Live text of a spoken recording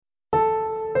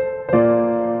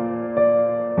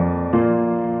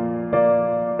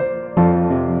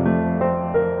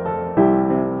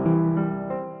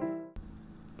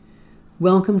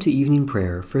Welcome to evening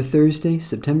prayer for Thursday,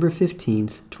 September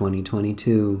 15th,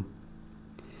 2022.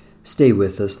 Stay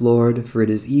with us, Lord, for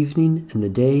it is evening and the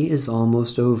day is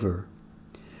almost over.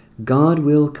 God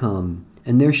will come,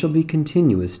 and there shall be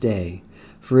continuous day,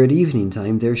 for at evening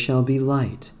time there shall be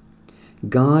light.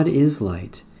 God is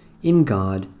light. In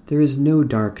God there is no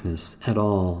darkness at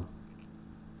all.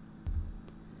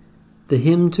 The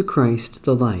hymn to Christ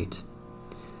the Light.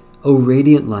 O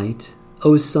radiant light,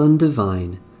 O Sun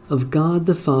divine, of God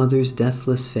the Father's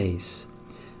deathless face,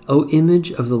 O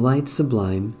image of the light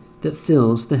sublime that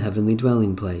fills the heavenly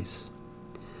dwelling place.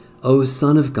 O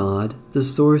Son of God, the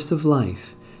source of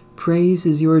life, praise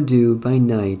is your due by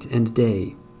night and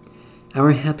day.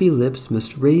 Our happy lips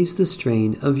must raise the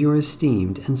strain of your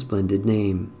esteemed and splendid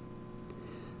name.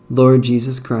 Lord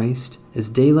Jesus Christ, as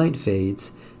daylight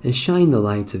fades, as shine the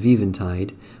lights of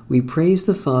eventide, we praise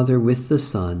the Father with the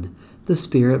Son, the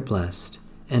Spirit blessed,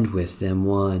 and with them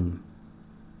one.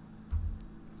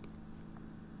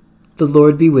 The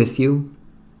Lord be with you.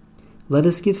 Let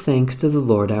us give thanks to the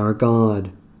Lord our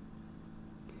God.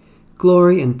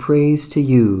 Glory and praise to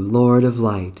you, Lord of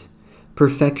light,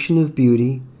 perfection of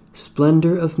beauty,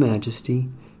 splendor of majesty,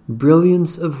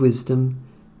 brilliance of wisdom,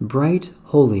 bright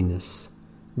holiness,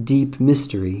 deep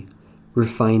mystery,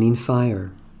 refining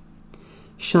fire.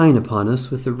 Shine upon us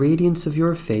with the radiance of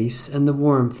your face and the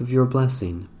warmth of your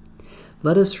blessing.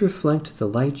 Let us reflect the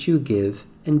light you give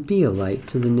and be a light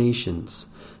to the nations,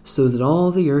 so that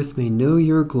all the earth may know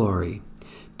your glory.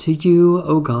 To you,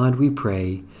 O God, we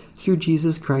pray, through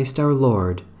Jesus Christ our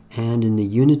Lord, and in the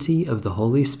unity of the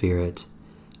Holy Spirit.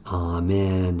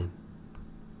 Amen.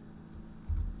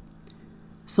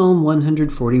 Psalm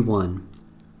 141.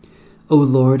 O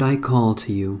Lord, I call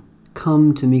to you.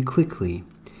 Come to me quickly.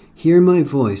 Hear my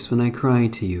voice when I cry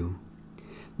to you.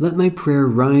 Let my prayer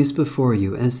rise before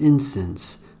you as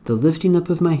incense, the lifting up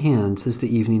of my hands as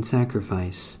the evening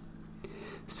sacrifice.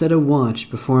 Set a watch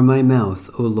before my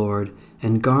mouth, O Lord,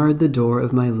 and guard the door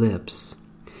of my lips.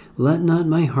 Let not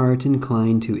my heart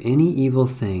incline to any evil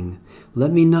thing.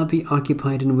 Let me not be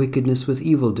occupied in wickedness with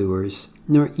evildoers,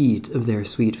 nor eat of their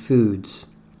sweet foods.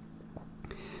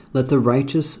 Let the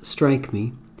righteous strike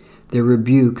me. Their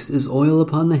rebukes as oil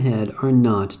upon the head are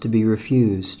not to be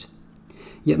refused.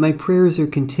 Yet my prayers are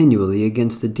continually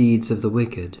against the deeds of the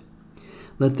wicked.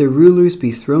 Let their rulers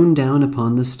be thrown down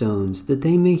upon the stones, that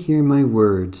they may hear my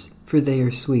words, for they are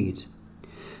sweet.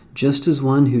 Just as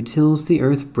one who tills the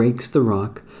earth breaks the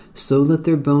rock, so let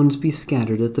their bones be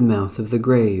scattered at the mouth of the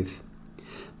grave.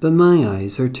 But my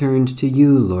eyes are turned to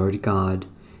you, Lord God.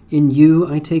 In you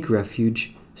I take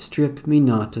refuge. Strip me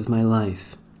not of my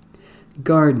life.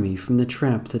 Guard me from the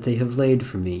trap that they have laid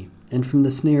for me, and from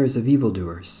the snares of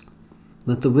evildoers.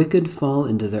 Let the wicked fall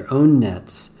into their own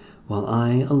nets, while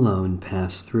I alone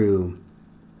pass through.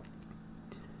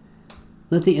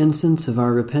 Let the incense of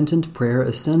our repentant prayer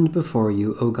ascend before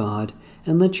you, O God,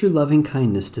 and let your loving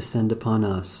kindness descend upon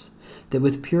us, that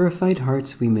with purified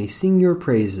hearts we may sing your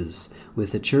praises,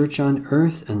 with the church on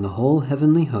earth and the whole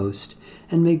heavenly host,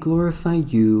 and may glorify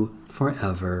you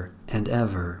forever and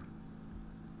ever.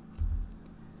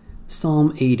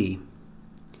 Psalm 80.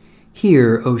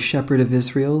 Hear, O shepherd of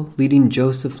Israel, leading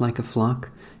Joseph like a flock,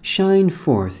 shine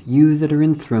forth, you that are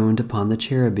enthroned upon the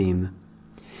cherubim.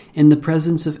 In the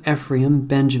presence of Ephraim,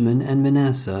 Benjamin, and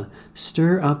Manasseh,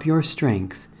 stir up your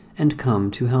strength, and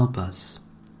come to help us.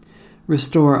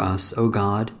 Restore us, O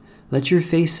God, let your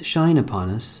face shine upon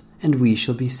us, and we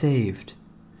shall be saved.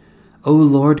 O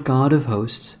Lord God of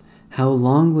hosts, how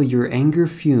long will your anger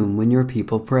fume when your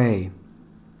people pray?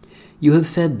 You have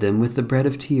fed them with the bread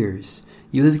of tears.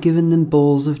 You have given them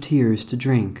bowls of tears to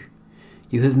drink.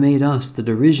 You have made us the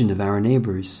derision of our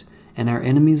neighbors, and our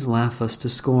enemies laugh us to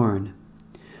scorn.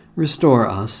 Restore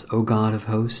us, O God of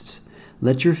hosts.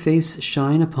 Let your face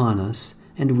shine upon us,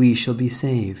 and we shall be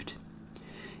saved.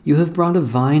 You have brought a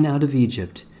vine out of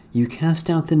Egypt. You cast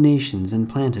out the nations and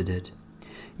planted it.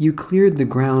 You cleared the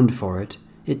ground for it.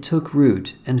 It took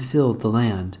root and filled the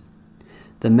land.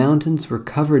 The mountains were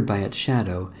covered by its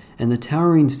shadow, and the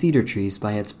towering cedar trees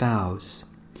by its boughs.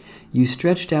 You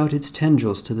stretched out its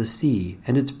tendrils to the sea,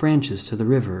 and its branches to the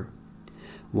river.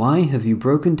 Why have you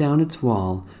broken down its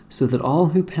wall, so that all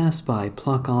who pass by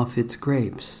pluck off its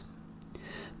grapes?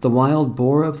 The wild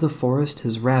boar of the forest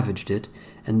has ravaged it,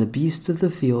 and the beasts of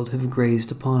the field have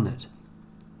grazed upon it.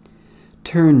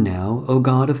 Turn now, O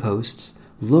God of hosts,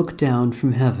 look down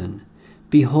from heaven.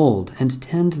 Behold and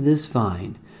tend this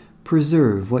vine.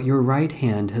 Preserve what your right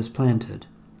hand has planted.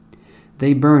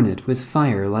 They burn it with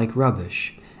fire like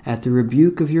rubbish. At the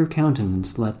rebuke of your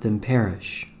countenance let them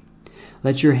perish.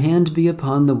 Let your hand be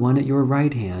upon the one at your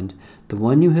right hand, the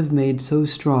one you have made so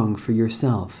strong for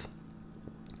yourself.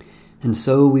 And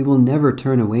so we will never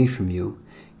turn away from you.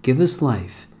 Give us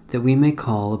life, that we may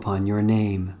call upon your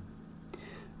name.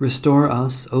 Restore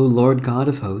us, O Lord God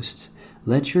of hosts.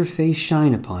 Let your face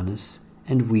shine upon us,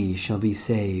 and we shall be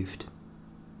saved.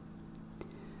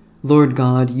 Lord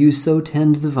God, you so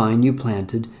tend the vine you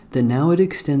planted, that now it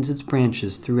extends its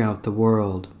branches throughout the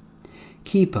world.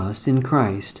 Keep us in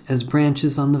Christ as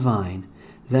branches on the vine,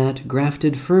 that,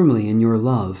 grafted firmly in your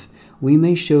love, we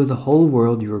may show the whole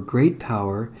world your great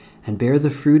power and bear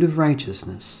the fruit of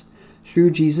righteousness,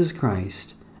 through Jesus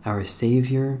Christ, our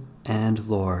Savior and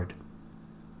Lord.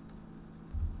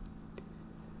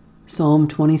 Psalm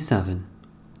 27.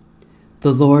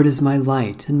 The Lord is my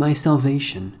light and my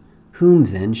salvation. Whom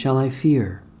then shall I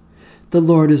fear? The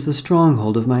Lord is the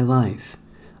stronghold of my life.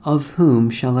 Of whom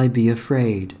shall I be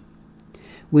afraid?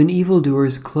 When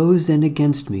evildoers close in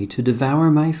against me to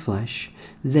devour my flesh,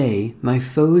 they, my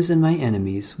foes and my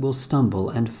enemies, will stumble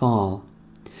and fall.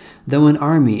 Though an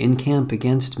army encamp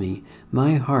against me,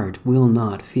 my heart will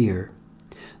not fear.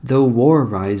 Though war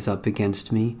rise up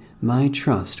against me, my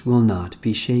trust will not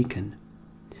be shaken.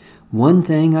 One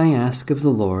thing I ask of the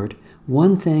Lord,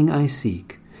 one thing I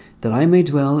seek, that I may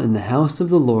dwell in the house of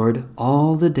the Lord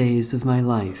all the days of my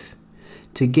life,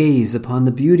 to gaze upon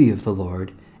the beauty of the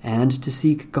Lord, and to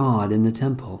seek God in the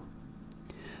temple.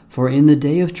 For in the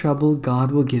day of trouble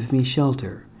God will give me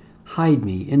shelter, hide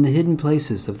me in the hidden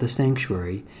places of the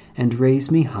sanctuary, and raise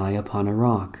me high upon a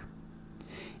rock.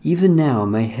 Even now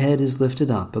my head is lifted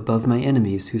up above my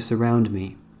enemies who surround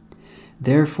me.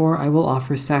 Therefore I will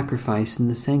offer sacrifice in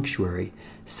the sanctuary,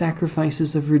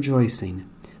 sacrifices of rejoicing.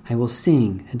 I will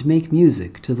sing and make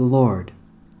music to the Lord.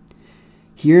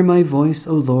 Hear my voice,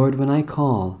 O Lord, when I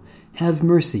call. Have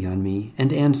mercy on me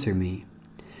and answer me.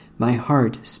 My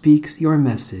heart speaks your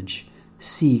message.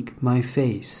 Seek my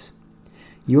face.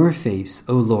 Your face,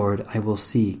 O Lord, I will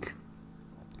seek.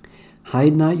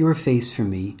 Hide not your face from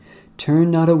me.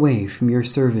 Turn not away from your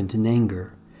servant in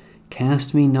anger.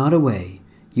 Cast me not away.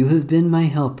 You have been my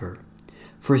helper.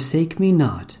 Forsake me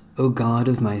not, O God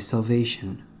of my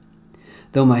salvation.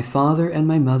 Though my father and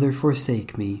my mother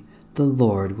forsake me, the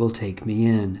Lord will take me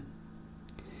in.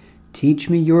 Teach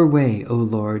me your way, O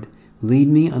Lord. Lead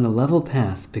me on a level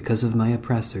path because of my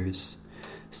oppressors.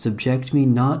 Subject me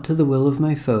not to the will of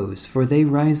my foes, for they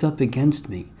rise up against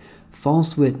me,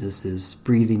 false witnesses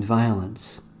breathing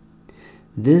violence.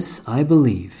 This I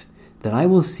believe, that I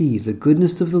will see the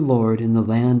goodness of the Lord in the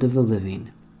land of the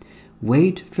living.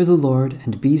 Wait for the Lord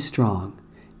and be strong.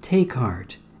 Take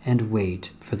heart and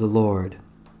wait for the Lord.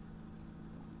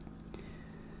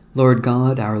 Lord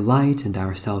God, our light and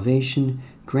our salvation,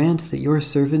 grant that your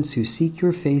servants who seek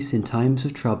your face in times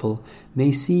of trouble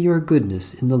may see your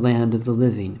goodness in the land of the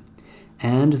living,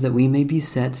 and that we may be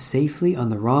set safely on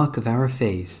the rock of our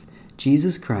faith,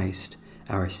 Jesus Christ,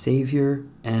 our Savior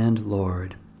and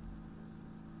Lord.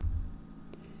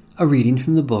 A reading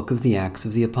from the book of the Acts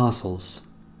of the Apostles.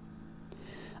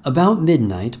 About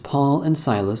midnight, Paul and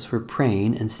Silas were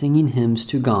praying and singing hymns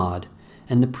to God,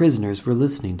 and the prisoners were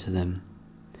listening to them.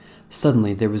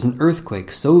 Suddenly there was an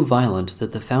earthquake so violent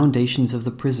that the foundations of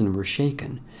the prison were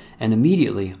shaken, and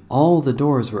immediately all the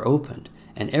doors were opened,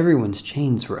 and everyone's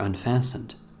chains were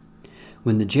unfastened.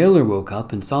 When the jailer woke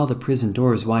up and saw the prison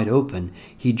doors wide open,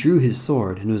 he drew his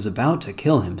sword and was about to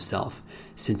kill himself,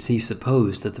 since he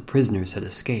supposed that the prisoners had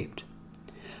escaped.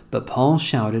 But Paul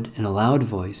shouted in a loud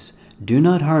voice, "Do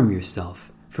not harm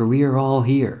yourself, for we are all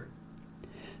here."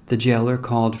 The jailer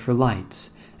called for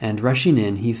lights, and rushing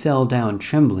in, he fell down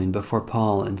trembling before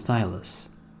Paul and Silas.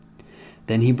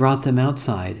 Then he brought them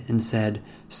outside and said,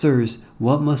 "Sirs,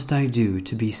 what must I do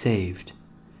to be saved?"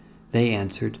 They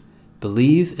answered,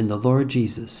 "Believe in the Lord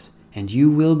Jesus, and you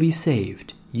will be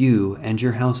saved, you and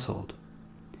your household."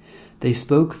 They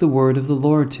spoke the word of the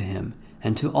Lord to him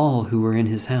and to all who were in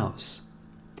his house.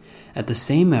 At the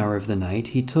same hour of the night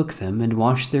he took them and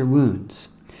washed their wounds.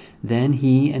 Then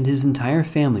he and his entire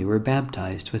family were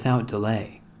baptized without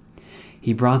delay.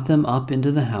 He brought them up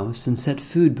into the house and set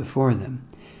food before them,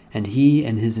 and he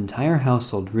and his entire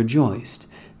household rejoiced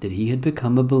that he had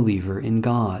become a believer in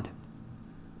God.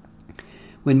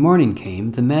 When morning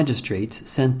came, the magistrates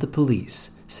sent the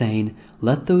police, saying,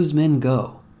 "Let those men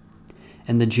go."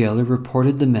 And the jailer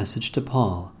reported the message to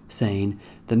Paul, saying,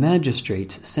 "The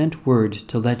magistrates sent word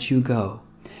to let you go.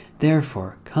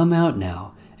 Therefore, come out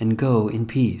now and go in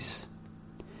peace."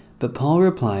 But Paul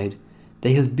replied,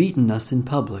 "They have beaten us in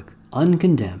public,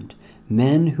 uncondemned,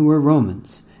 men who are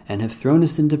Romans, and have thrown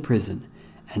us into prison,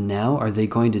 and now are they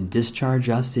going to discharge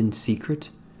us in secret?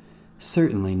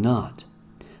 Certainly not.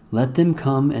 Let them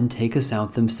come and take us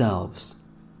out themselves."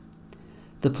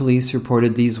 The police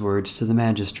reported these words to the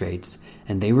magistrates,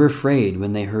 and they were afraid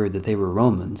when they heard that they were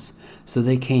Romans, so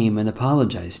they came and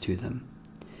apologized to them.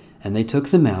 And they took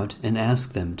them out and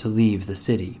asked them to leave the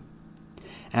city.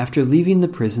 After leaving the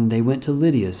prison, they went to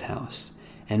Lydia's house,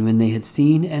 and when they had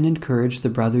seen and encouraged the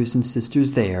brothers and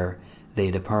sisters there, they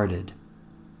departed.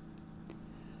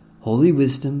 Holy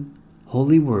Wisdom,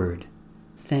 Holy Word,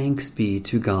 thanks be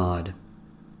to God.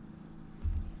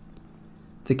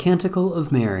 The Canticle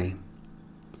of Mary.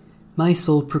 My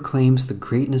soul proclaims the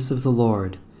greatness of the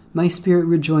Lord. My spirit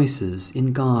rejoices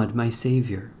in God my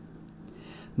Savior.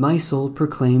 My soul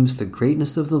proclaims the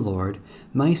greatness of the Lord.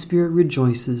 My spirit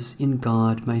rejoices in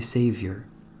God my Savior.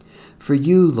 For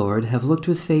you, Lord, have looked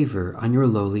with favor on your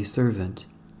lowly servant.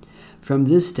 From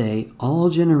this day all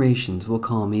generations will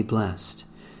call me blessed.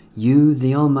 You,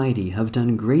 the Almighty, have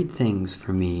done great things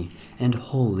for me, and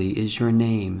holy is your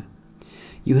name.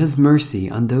 You have mercy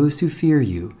on those who fear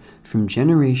you, from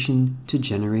generation to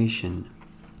generation.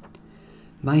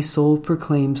 My soul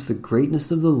proclaims the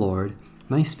greatness of the Lord.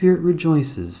 My spirit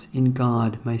rejoices in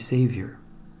God my Savior.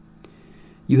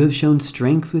 You have shown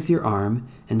strength with your arm,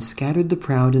 and scattered the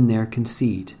proud in their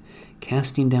conceit,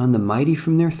 casting down the mighty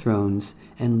from their thrones,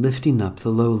 and lifting up the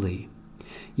lowly.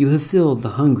 You have filled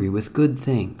the hungry with good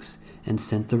things, and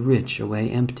sent the rich away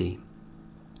empty.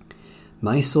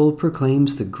 My soul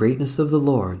proclaims the greatness of the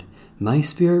Lord. My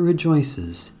spirit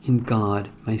rejoices in God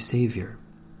my Savior.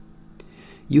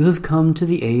 You have come to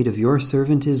the aid of your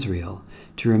servant Israel,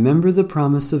 to remember the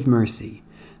promise of mercy,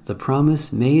 the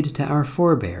promise made to our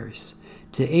forebears,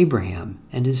 to Abraham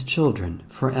and his children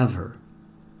forever.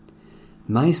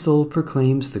 My soul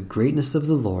proclaims the greatness of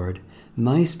the Lord.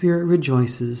 My spirit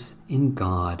rejoices in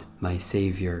God my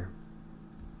Savior.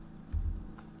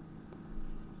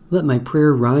 Let my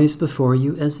prayer rise before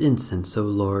you as incense, O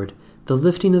Lord. The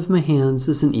lifting of my hands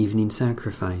is an evening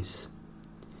sacrifice.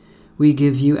 We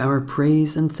give you our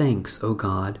praise and thanks, O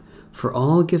God, for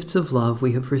all gifts of love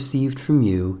we have received from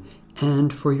you,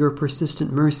 and for your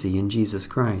persistent mercy in Jesus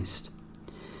Christ.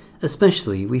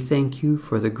 Especially we thank you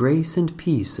for the grace and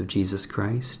peace of Jesus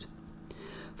Christ,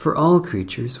 for all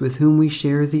creatures with whom we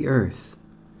share the earth,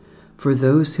 for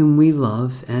those whom we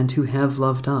love and who have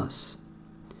loved us,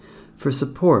 for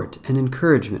support and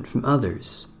encouragement from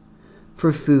others,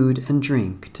 for food and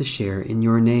drink to share in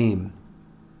your name.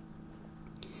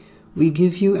 We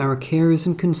give you our cares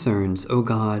and concerns, O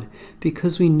God,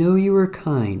 because we know you are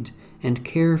kind and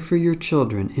care for your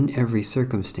children in every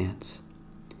circumstance.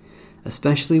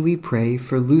 Especially we pray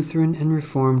for Lutheran and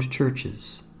Reformed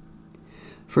churches,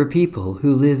 for people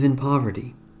who live in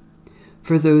poverty,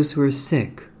 for those who are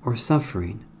sick or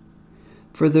suffering,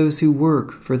 for those who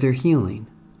work for their healing,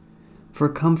 for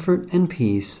comfort and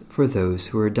peace for those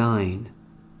who are dying.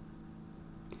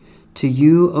 To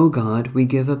you, O God, we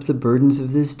give up the burdens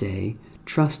of this day,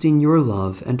 trusting your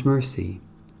love and mercy.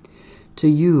 To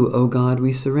you, O God,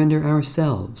 we surrender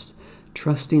ourselves,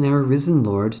 trusting our risen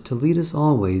Lord to lead us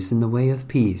always in the way of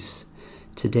peace,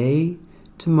 today,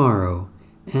 tomorrow,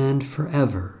 and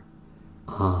forever.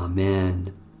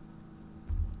 Amen.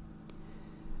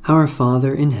 Our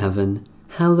Father in heaven,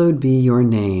 hallowed be your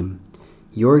name.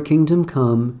 Your kingdom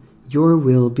come, your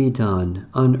will be done,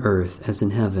 on earth as in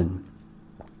heaven.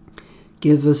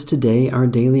 Give us today our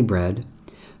daily bread.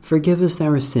 Forgive us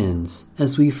our sins,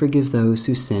 as we forgive those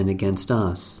who sin against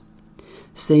us.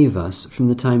 Save us from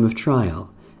the time of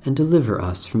trial, and deliver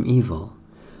us from evil.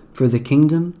 For the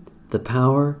kingdom, the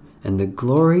power, and the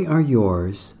glory are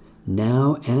yours,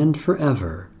 now and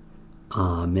forever.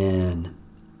 Amen.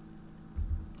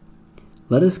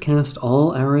 Let us cast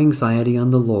all our anxiety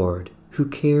on the Lord, who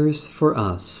cares for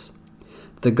us.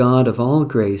 The God of all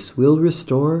grace will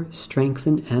restore,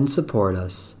 strengthen, and support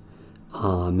us.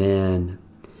 Amen.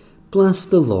 Bless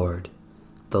the Lord.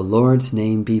 The Lord's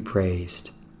name be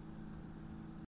praised.